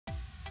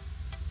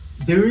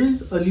There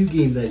is a new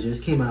game that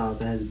just came out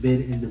that has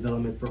been in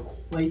development for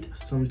quite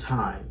some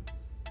time,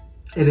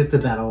 and it's a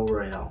battle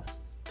royale.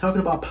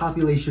 Talking about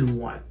Population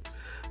 1.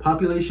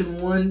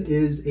 Population 1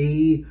 is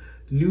a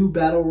new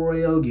battle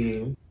royale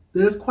game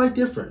that is quite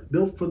different,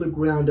 built for the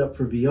ground up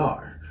for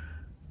VR,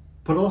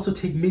 but also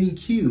take many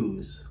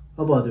cues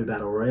of other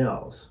battle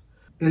royales.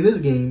 In this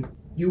game,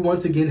 you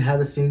once again have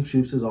the same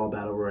troops as all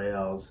battle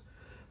royales.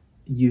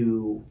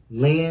 You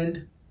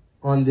land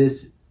on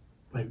this,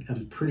 like,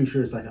 I'm pretty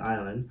sure it's like an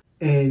island,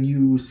 and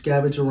you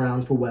scavenge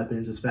around for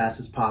weapons as fast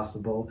as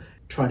possible,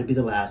 try to be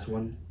the last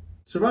one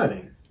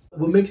surviving.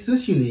 What makes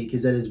this unique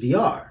is that it's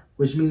VR,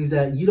 which means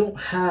that you don't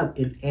have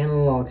an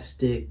analog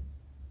stick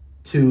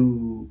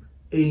to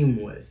aim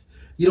with.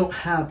 You don't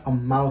have a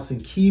mouse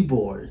and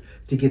keyboard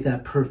to get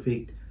that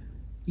perfect,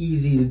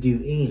 easy to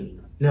do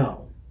aiming.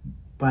 No,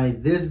 by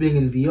this being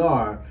in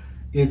VR,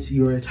 it's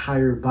your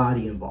entire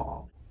body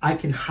involved. I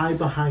can hide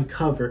behind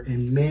cover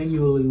and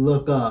manually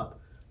look up.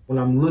 When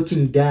I'm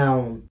looking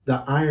down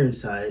the iron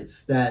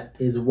sights, that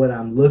is what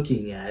I'm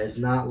looking at. It's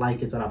not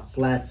like it's on a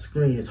flat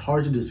screen. It's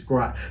hard to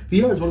describe.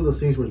 VR is one of those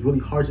things where it's really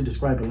hard to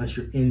describe unless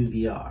you're in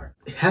VR.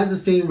 It has the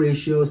same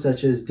ratios,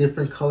 such as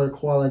different color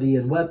quality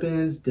and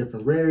weapons,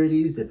 different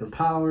rarities, different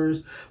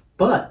powers,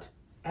 but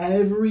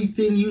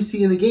everything you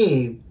see in the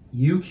game,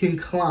 you can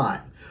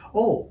climb.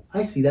 Oh,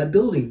 I see that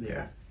building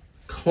there.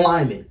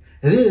 Climb it.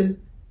 And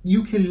then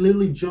you can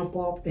literally jump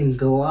off and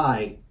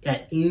glide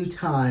at any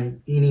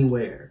time,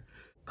 anywhere.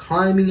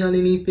 Climbing on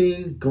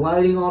anything,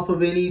 gliding off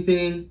of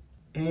anything,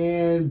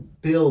 and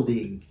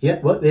building. Yeah,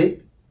 what?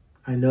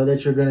 I know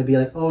that you're going to be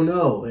like, oh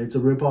no, it's a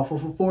ripoff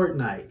of a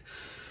Fortnite.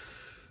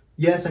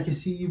 Yes, I can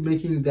see you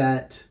making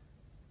that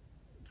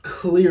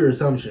clear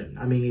assumption.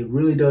 I mean, it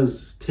really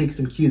does take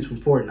some cues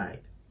from Fortnite,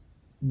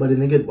 but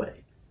in a good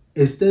way.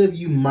 Instead of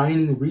you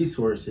mining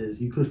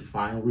resources, you could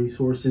find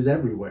resources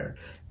everywhere.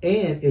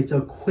 And it's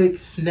a quick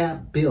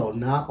snap build,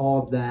 not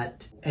all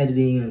that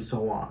editing and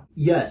so on.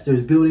 Yes,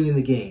 there's building in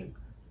the game,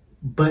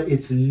 but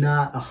it's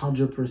not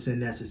 100%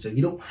 necessary.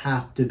 You don't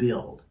have to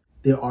build.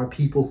 There are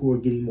people who are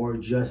getting more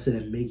adjusted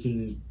and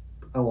making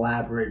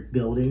elaborate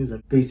buildings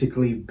and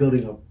basically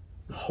building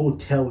a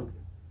hotel with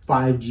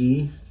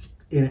 5G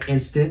in an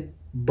instant.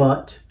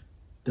 But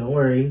don't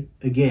worry,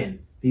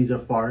 again, these are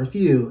far and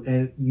few,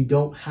 and you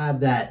don't have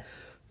that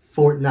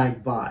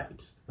Fortnite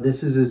vibes.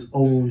 This is its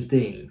own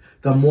thing.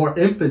 The more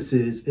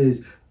emphasis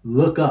is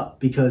look up,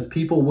 because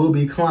people will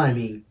be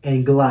climbing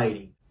and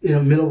gliding in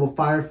the middle of a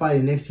firefight,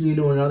 and next thing you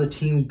know, another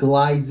team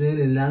glides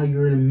in, and now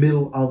you're in the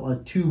middle of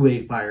a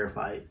two-way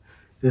firefight.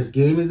 This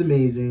game is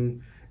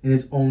amazing in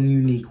its own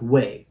unique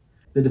way.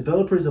 The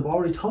developers have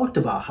already talked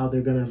about how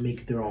they're going to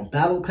make their own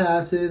battle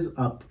passes,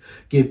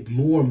 give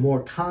more and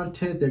more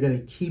content. They're going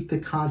to keep the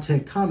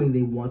content coming.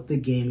 They want the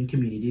gaming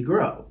community to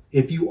grow.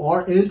 If you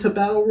are into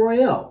battle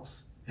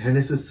royales, and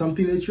this is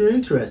something that you're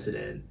interested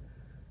in,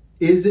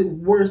 is it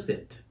worth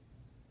it?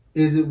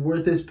 Is it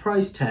worth this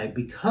price tag?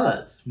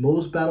 Because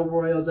most battle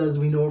royales, as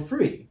we know, are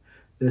free.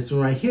 This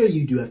one right here,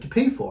 you do have to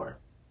pay for.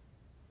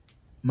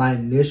 My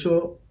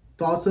initial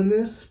thoughts on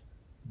this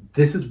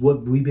is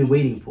what we've been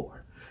waiting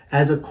for.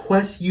 As a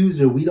Quest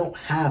user, we don't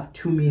have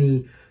too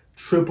many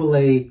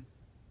AAA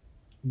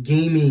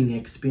gaming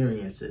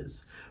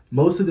experiences.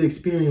 Most of the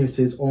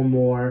experiences are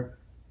more,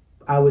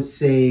 I would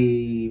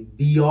say,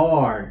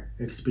 VR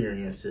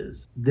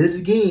experiences. This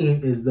game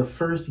is the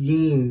first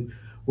game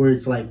where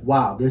it's like,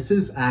 wow, this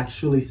is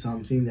actually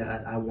something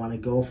that I want to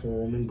go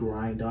home and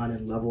grind on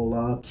and level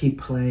up,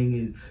 keep playing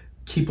and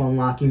keep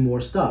unlocking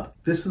more stuff.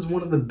 This is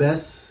one of the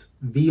best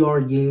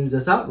VR games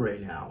that's out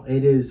right now.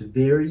 It is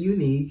very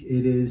unique.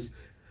 It is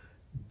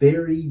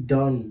very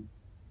done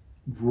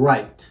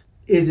right.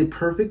 Is it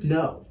perfect?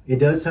 No. It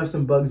does have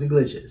some bugs and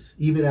glitches,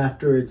 even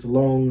after its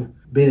long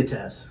beta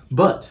test.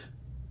 But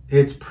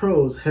its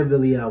pros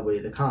heavily outweigh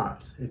the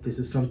cons. If this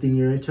is something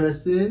you're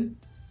interested in,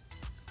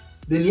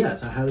 then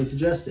yes, I highly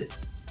suggest it.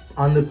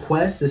 On the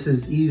Quest, this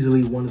is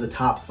easily one of the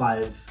top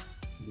 5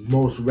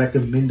 most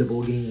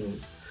recommendable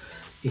games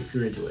if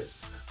you're into it.